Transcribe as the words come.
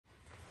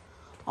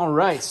All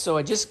right, so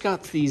I just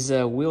got these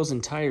wheels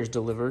and tires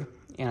delivered,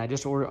 and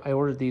I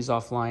ordered these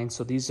offline.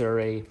 So these are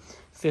a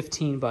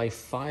 15 by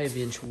 5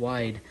 inch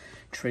wide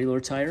trailer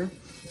tire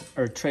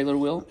or trailer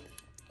wheel,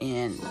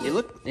 and I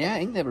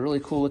think they have a really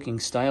cool looking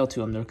style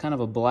to them. They're kind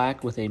of a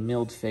black with a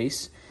milled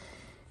face.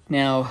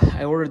 Now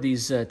I ordered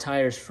these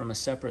tires from a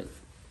separate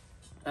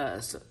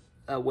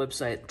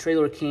website,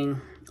 Trailer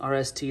King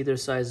RST. Their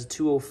size is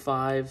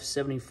 205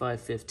 75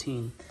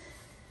 15.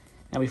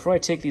 Now before I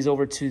take these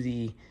over to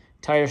the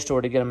tire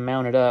store to get them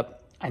mounted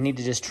up, I need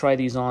to just try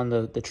these on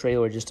the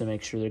trailer just to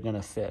make sure they're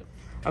gonna fit.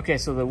 Okay,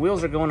 so the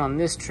wheels are going on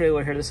this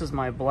trailer here. This is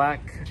my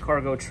black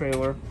cargo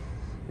trailer.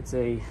 It's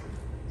a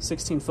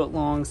 16 foot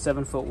long,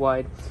 7 foot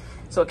wide.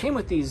 So it came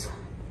with these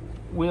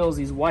wheels,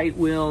 these white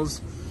wheels.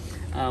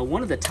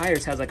 One of the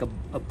tires has like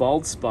a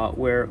bald spot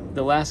where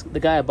the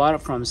guy I bought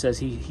it from says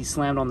he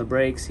slammed on the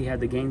brakes, he had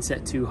the gain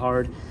set too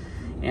hard,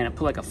 and it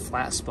put like a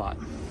flat spot.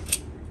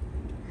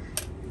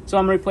 So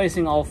I'm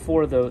replacing all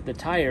 4 of the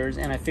tires,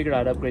 and I figured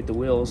I'd upgrade the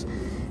wheels.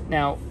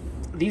 Now,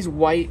 these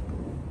white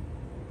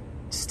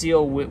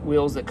steel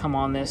wheels that come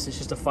on this, it's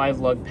just a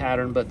 5 lug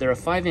pattern, but they're a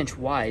 5 inch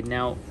wide.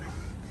 Now,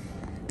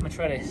 I'm gonna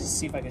try to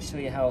see if I can show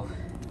you how.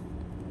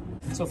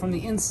 So from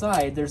the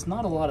inside, there's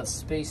not a lot of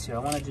space here. I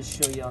wanna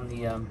just show you on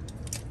the,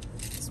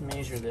 let's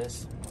measure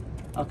this.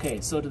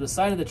 Okay, so to the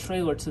side of the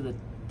trailer to the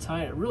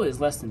tire, it really is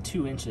less than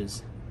 2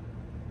 inches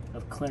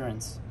of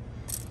clearance.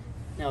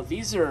 Now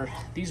these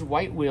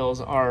white wheels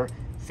are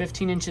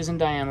 15 inches in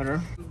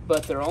diameter,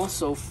 but they're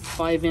also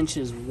 5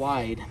 inches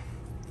wide.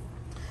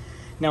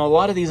 Now a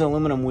lot of these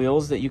aluminum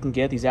wheels that you can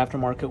get, these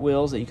aftermarket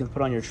wheels that you can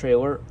put on your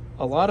trailer,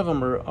 a lot of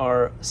them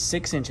are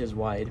 6 inches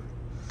wide.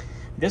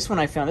 This one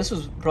I found, this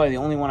was probably the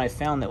only one I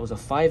found that was a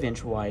 5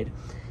 inch wide.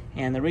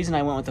 And the reason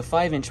I went with the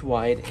 5 inch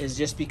wide is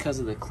just because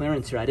of the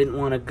clearance here. I didn't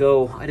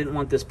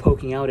want this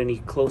poking out any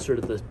closer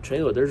to the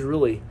trailer. There's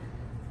really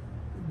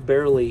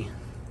barely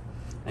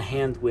a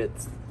hand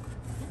width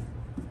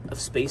of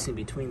spacing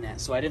between that,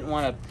 so I didn't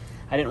want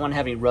to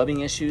have any rubbing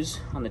issues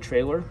on the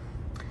trailer.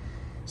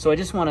 So I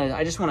just want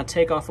to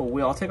take off a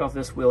wheel. I'll take off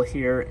this wheel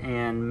here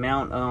and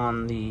mount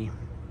on the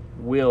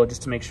wheel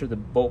just to make sure the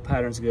bolt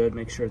pattern's good,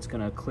 make sure it's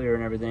going to clear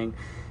and everything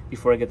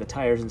before I get the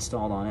tires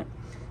installed on it.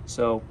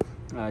 So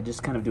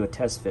just kind of do a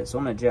test fit. So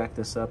I'm going to jack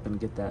this up and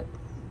get that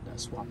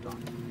swapped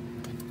on.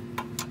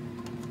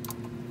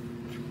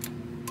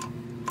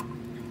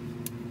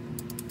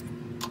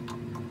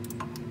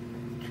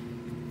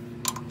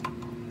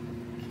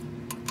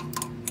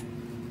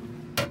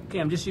 Okay,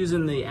 I'm just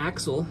using the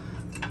axle,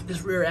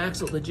 this rear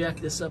axle, to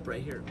jack this up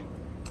right here.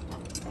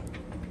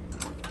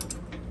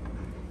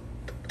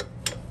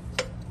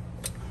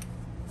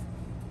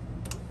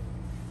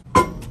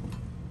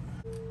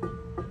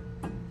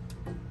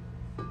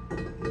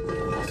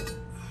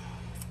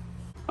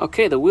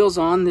 Okay, the wheel's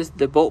on.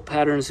 The bolt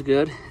pattern is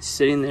good. It's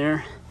sitting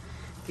there.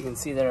 You can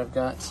see there I've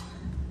got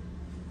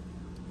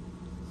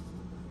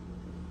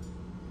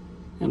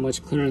not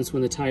much clearance.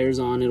 When the tire's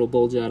on, it'll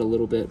bulge out a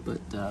little bit,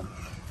 but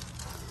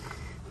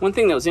one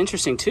thing that was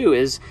interesting too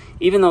is,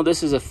 even though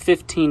this is a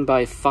 15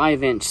 by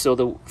 5 inch, so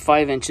the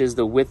 5 inches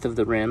the width of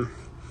the rim,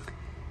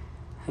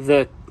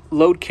 the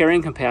load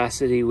carrying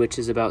capacity, which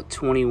is about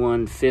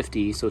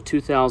 2150, so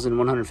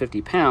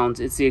 2,150 pounds,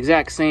 it's the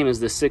exact same as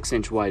the 6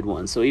 inch wide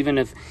one. So even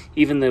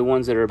the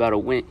ones that are about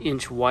an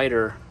inch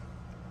wider,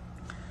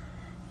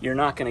 you're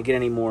not going to get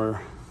any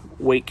more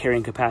weight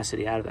carrying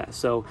capacity out of that.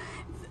 So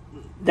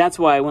that's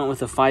why I went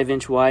with a 5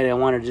 inch wide. I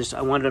wanted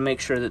to make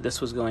sure that this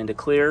was going to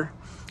clear.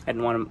 I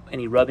didn't want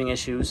any rubbing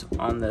issues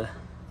on the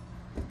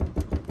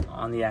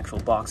actual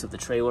box of the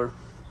trailer.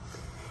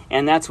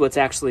 And that's what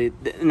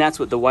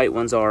the white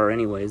ones are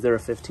anyways. They're a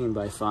 15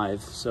 by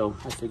 5. So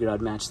I figured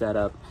I'd match that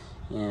up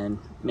and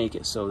make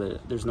it so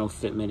that there's no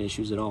fitment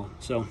issues at all.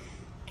 So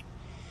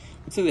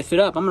let's see if they fit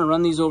up. I'm gonna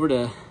run these over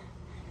to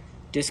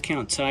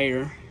Discount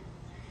Tire.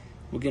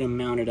 We'll get them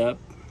mounted up.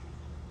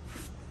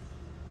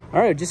 All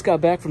right, just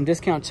got back from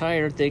Discount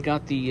Tire. They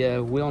got the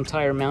wheel and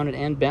tire mounted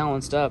and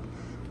balanced up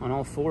on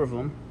all 4 of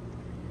them.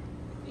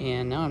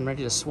 And now I'm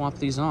ready to swap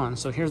these on.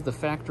 So here's the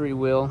factory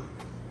wheel.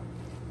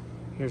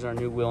 Here's our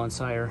new wheel and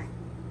tire.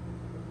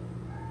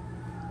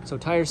 So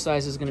tire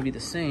size is going to be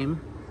the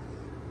same,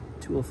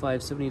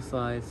 205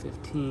 75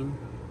 15.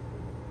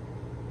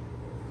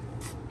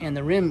 And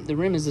the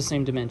rim is the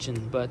same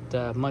dimension, but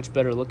much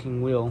better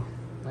looking wheel.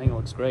 I think it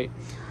looks great.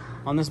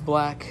 On this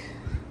black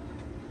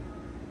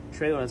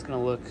trailer, it's going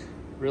to look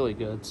really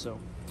good. So,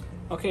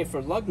 okay,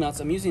 for lug nuts,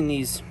 I'm using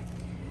these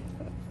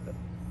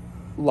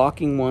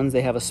locking ones.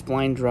 They have a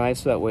spline drive,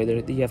 so that way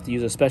you have to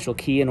use a special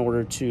key in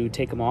order to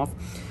take them off.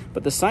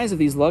 But the size of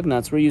these lug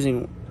nuts, we're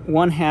using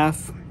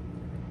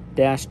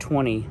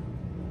 1/2-20.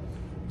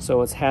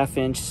 So it's 1/2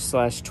 inch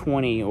 /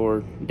 20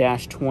 or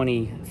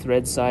 -20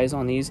 thread size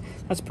on these.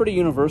 That's pretty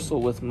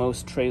universal with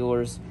most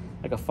trailers.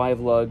 Like a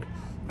 5 lug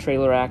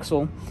trailer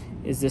axle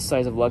is this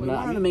size of lug nut.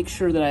 I wanted to make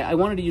sure that I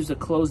wanted to use a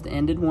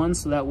closed-ended one,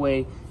 so that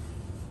way,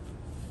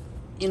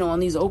 you know,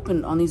 on these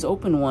open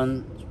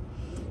ones,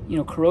 you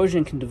know,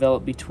 corrosion can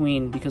develop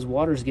between, because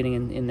water's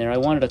getting in there. I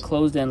wanted a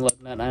closed end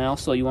lug nut, and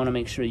also you want to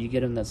make sure you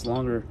get them that's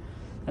long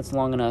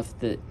enough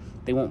that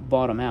they won't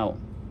bottom out.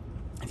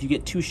 If you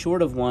get too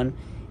short of one,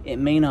 it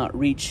may not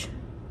reach,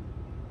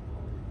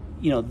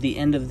 you know, the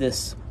end of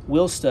this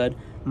wheel stud,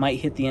 might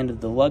hit the end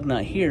of the lug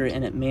nut here,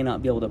 and it may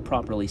not be able to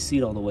properly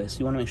seat all the way. So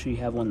you want to make sure you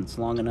have one that's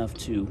long enough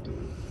to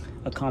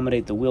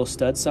accommodate the wheel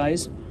stud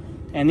size.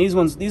 And these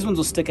ones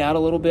will stick out a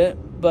little bit,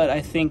 but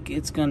I think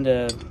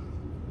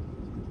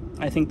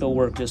they'll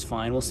work just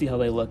fine. We'll see how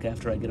they look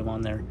after I get them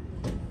on there.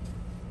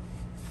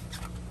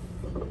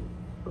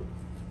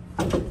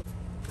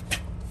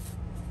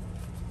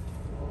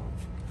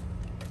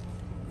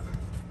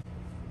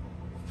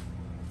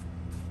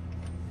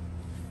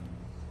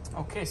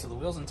 Okay, so the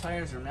wheels and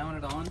tires are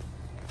mounted on.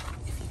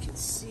 If you can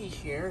see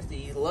here,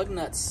 the lug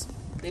nuts,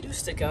 they do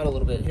stick out a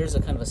little bit. Here's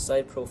a kind of a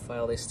side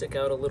profile. They stick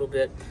out a little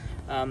bit.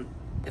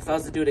 If I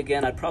was to do it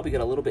again, I'd probably get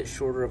a little bit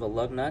shorter of a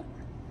lug nut,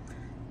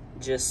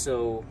 just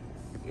so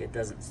it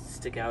doesn't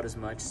stick out as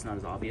much. It's not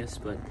as obvious,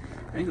 but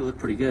I think they look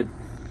pretty good.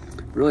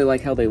 Really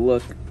like how they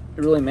look.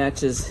 It really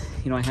matches,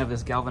 you know, I have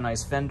this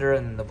galvanized fender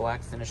and the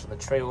black finish on the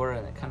trailer,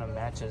 and it kind of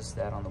matches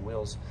that on the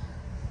wheels.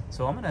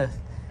 So I'm gonna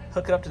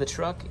hook it up to the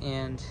truck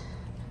and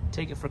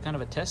take it for kind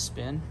of a test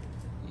spin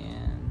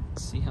and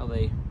see how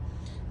they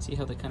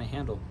kind of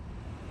handle.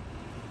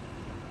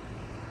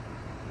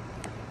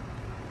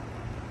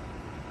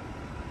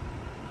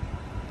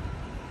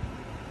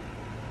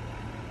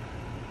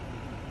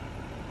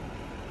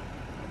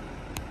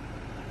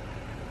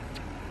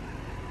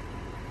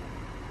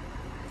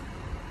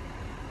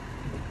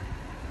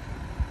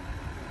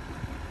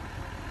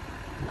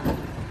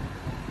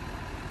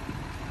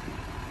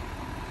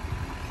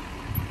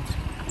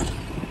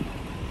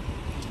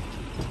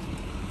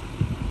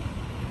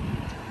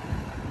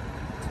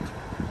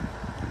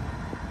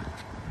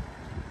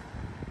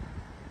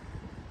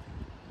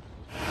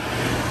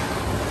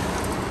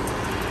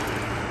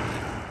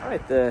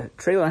 Alright, the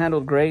trailer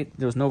handled great.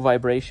 There was no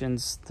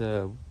vibrations.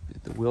 The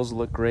wheels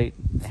look great.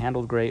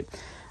 Handled great.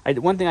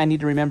 One thing I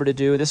need to remember to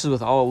do, this is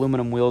with all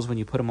aluminum wheels when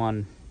you put them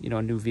on, you know,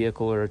 a new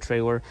vehicle or a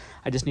trailer,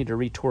 I just need to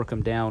re-torque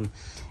them down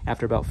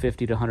after about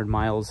 50 to 100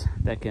 miles.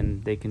 They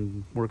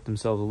can work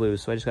themselves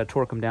loose. So I just got to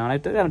torque them down.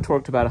 I've got them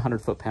torqued about 100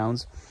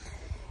 foot-pounds.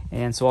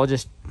 And so I'll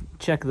just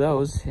check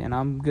those and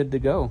I'm good to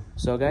go.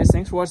 So guys,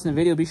 thanks for watching the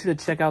video. Be sure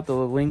to check out the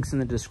links in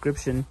the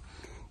description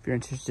if you're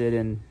interested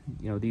in,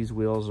 you know, these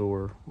wheels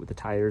or with the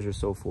tires or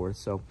so forth.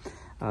 So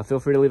feel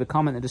free to leave a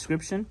comment in the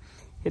description,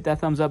 hit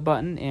that thumbs up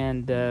button,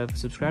 and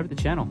subscribe to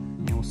the channel,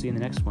 and we'll see you in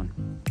the next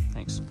one.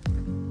 Thanks.